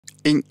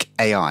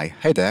InkAI.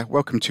 Hey there,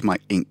 welcome to my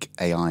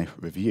InkAI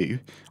review.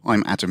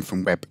 I'm Adam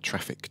from Web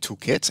Traffic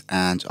Toolkit,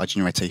 and I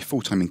generate a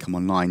full-time income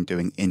online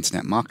doing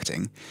internet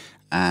marketing.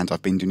 And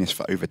I've been doing this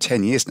for over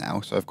 10 years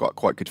now, so I've got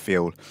quite a good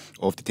feel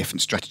of the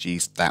different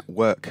strategies that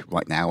work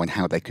right now and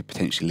how they could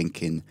potentially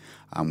link in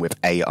with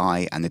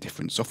AI and the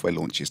different software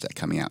launches that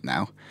are coming out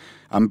now.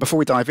 Before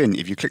we dive in,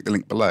 if you click the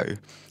link below,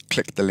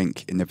 click the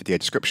link in the video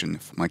description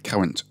for my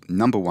current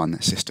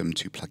No1 system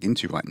to plug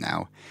into right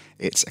now.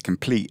 It's a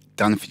complete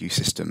done-for-you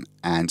system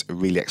and a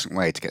really excellent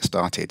way to get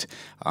started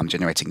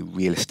generating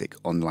realistic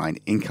online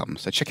income.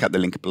 So check out the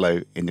link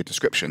below in the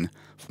description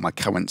for my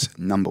current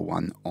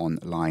No1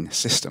 online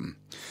system.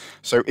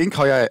 So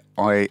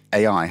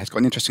InkAI has got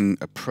an interesting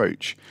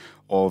approach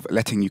of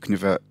letting you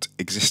convert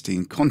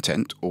existing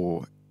content,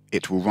 or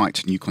it will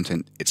write new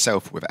content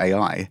itself with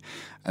AI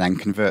and then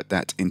convert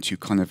that into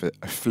kind of a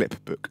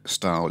flipbook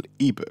style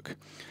ebook.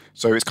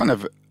 So it's kind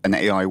of an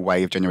AI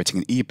way of generating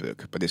an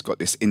ebook, but it's got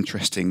this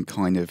interesting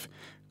kind of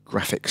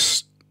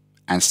graphics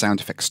and sound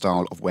effect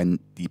style of when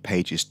the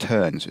pages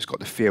turn. So it's got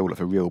the feel of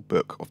a real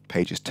book of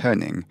pages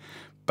turning,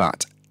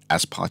 but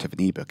as part of an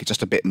ebook. It's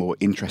just a bit more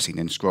interesting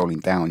than scrolling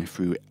down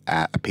through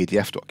a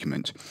PDF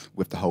document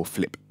with the whole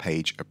flip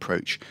page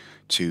approach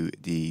to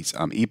these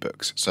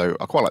ebooks. So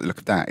I quite like the look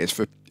of that.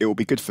 It will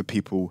be good for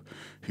people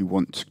who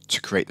want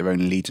to create their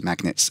own lead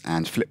magnets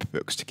and flip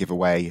books to give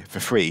away for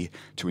free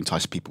to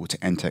entice people to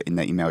enter in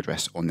their email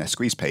address on their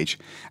squeeze page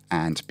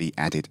and be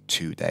added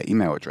to their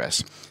email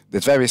address.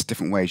 There's various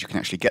different ways you can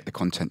actually get the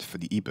content for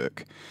the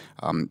ebook.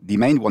 The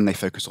main one they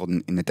focus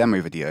on in the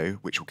demo video,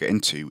 which we'll get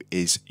into,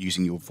 is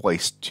using your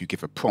voice to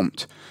give a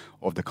prompt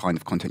of the kind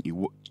of content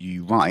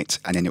you write,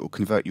 and then it will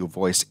convert your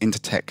voice into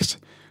text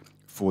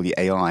for the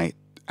AI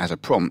as a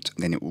prompt,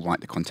 and then it will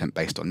write the content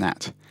based on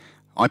that.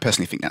 I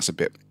personally think that's a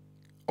bit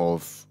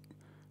of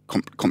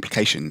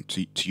complication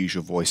to use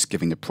your voice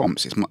giving the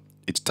prompts.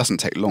 It doesn't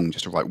take long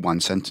just to write one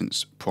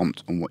sentence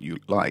prompt on what you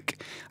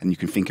like, and you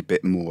can think a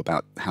bit more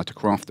about how to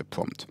craft the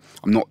prompt.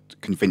 I'm not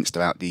convinced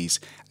about these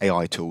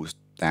AI tools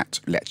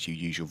that let you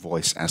use your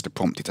voice as the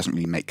prompt. It doesn't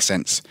really make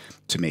sense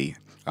to me.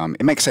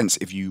 It makes sense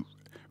if you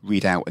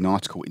read out an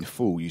article in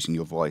full using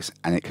your voice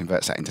and it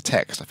converts that into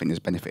text. I think there's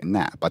benefit in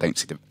that, but I don't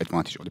see the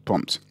advantage of the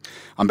prompt.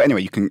 But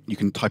anyway, you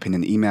can type in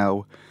an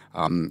email,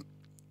 a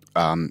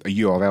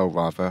URL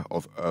rather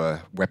of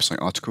a website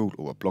article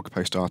or a blog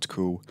post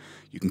article.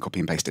 You can copy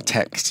and paste a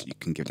text. You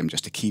can give them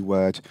just a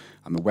keyword,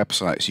 a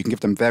website. So you can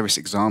give them various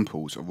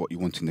examples of what you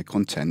want in the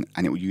content,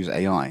 and it will use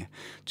AI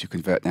to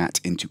convert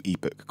that into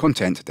ebook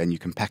content. Then you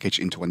can package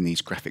into one of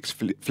these graphics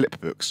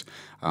flip books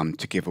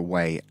to give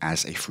away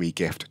as a free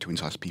gift to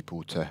entice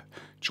people to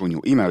join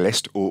your email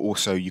list. Or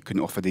also you can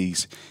offer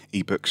these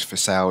ebooks for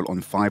sale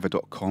on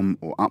Fiverr.com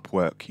or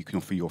Upwork. You can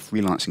offer your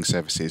freelancing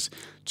services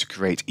to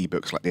create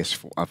ebooks like this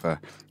for other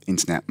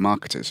internet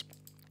marketers.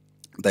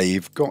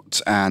 They've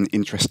got an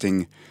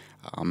interesting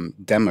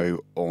demo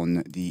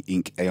on the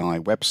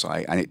InkAI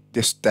website, and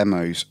this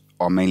demos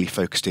are mainly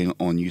focused in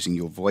on using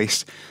your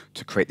voice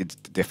to create the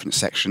different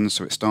sections.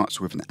 So it starts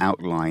with an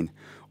outline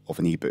of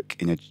an ebook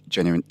in a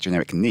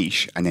generic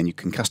niche, and then you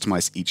can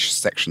customize each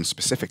section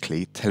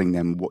specifically, telling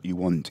them what you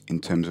want in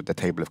terms of the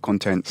table of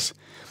contents,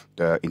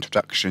 the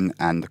introduction,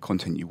 and the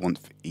content you want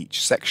for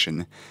each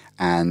section.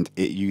 And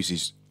it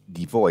uses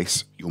the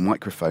voice, your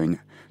microphone,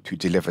 to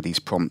deliver these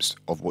prompts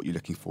of what you're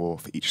looking for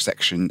each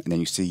section, and then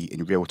you see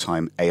in real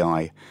time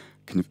AI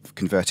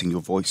converting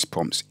your voice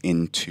prompts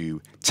into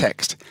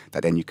text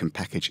that then you can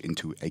package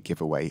into a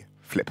giveaway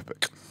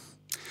flipbook.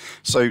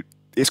 So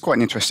it's quite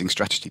an interesting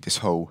strategy, this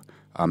whole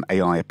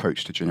AI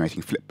approach to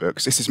generating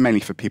flipbooks. This is mainly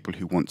for people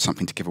who want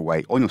something to give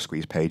away on your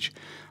squeeze page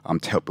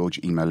to help build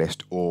your email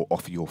list or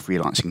offer your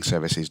freelancing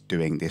services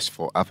doing this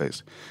for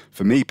others.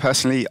 For me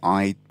personally,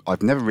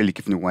 I've never really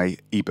given away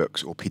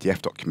ebooks or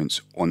PDF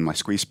documents on my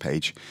squeeze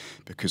page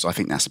because I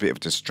think that's a bit of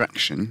a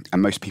distraction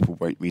and most people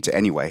won't read it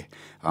anyway.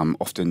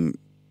 Often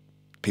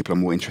people are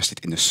more interested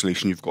in the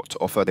solution you've got to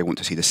offer. They want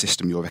to see the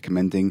system you're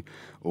recommending,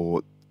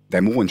 or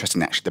they're more interested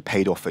in actually the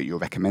paid offer you're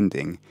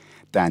recommending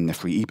than the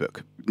free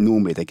ebook.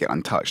 Normally they get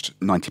untouched.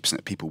 90%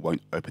 of people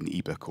won't open the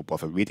ebook or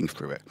bother reading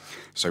through it.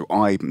 So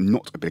I'm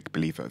not a big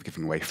believer of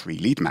giving away free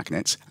lead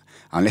magnets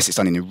unless it's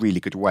done in a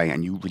really good way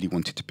and you really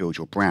wanted to build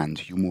your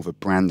brand. You're more of a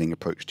branding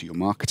approach to your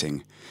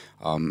marketing,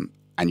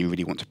 and you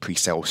really want to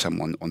pre-sell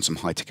someone on some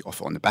high-ticket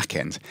offer on the back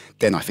end,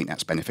 then I think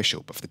that's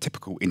beneficial. But for the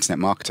typical internet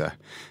marketer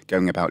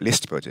going about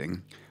list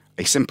building,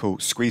 a simple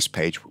squeeze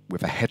page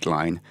with a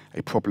headline,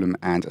 a problem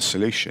and a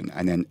solution,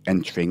 and then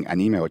entering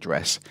an email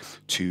address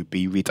to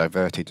be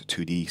rediverted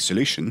to the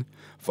solution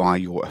via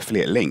your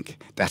affiliate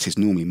link, that is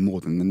normally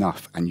more than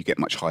enough, and you get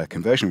much higher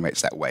conversion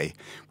rates that way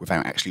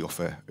without actually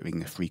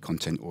offering a free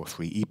content or a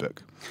free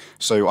ebook.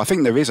 So I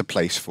think there is a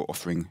place for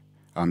offering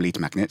lead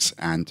magnets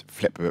and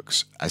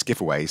flipbooks as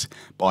giveaways,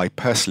 but I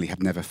personally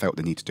have never felt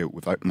the need to do it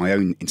with my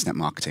own internet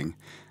marketing.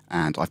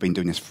 And I've been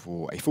doing this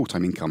for a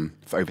full-time income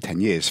for over 10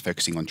 years,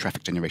 focusing on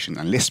traffic generation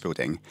and list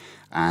building.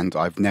 And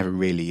I've never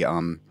really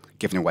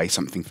given away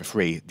something for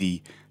free.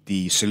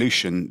 The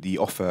solution, the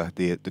offer,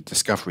 the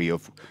discovery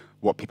of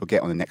what people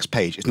get on the next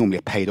page is normally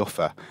a paid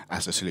offer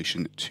as a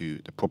solution to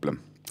the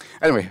problem.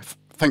 Anyway,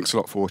 thanks a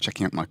lot for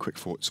checking out my quick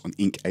thoughts on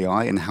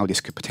InkAI and how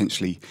this could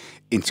potentially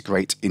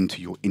integrate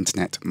into your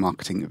internet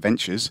marketing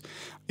ventures.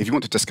 If you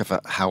want to discover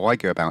how I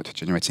go about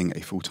generating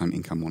a full-time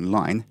income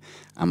online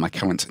and my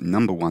current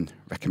 #1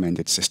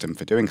 recommended system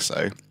for doing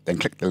so, then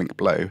click the link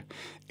below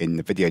in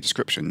the video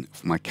description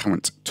for my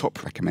current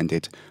top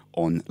recommended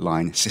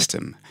online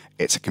system.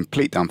 It's a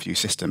complete done-for-you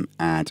system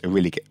and a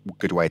really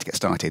good way to get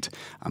started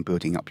on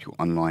building up your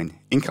online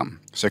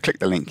income. So click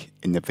the link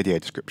in the video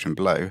description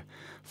below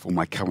for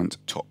my current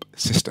top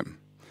system.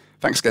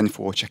 Thanks again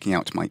for checking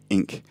out my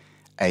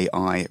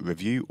InkAI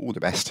review. All the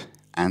best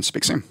and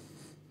speak soon.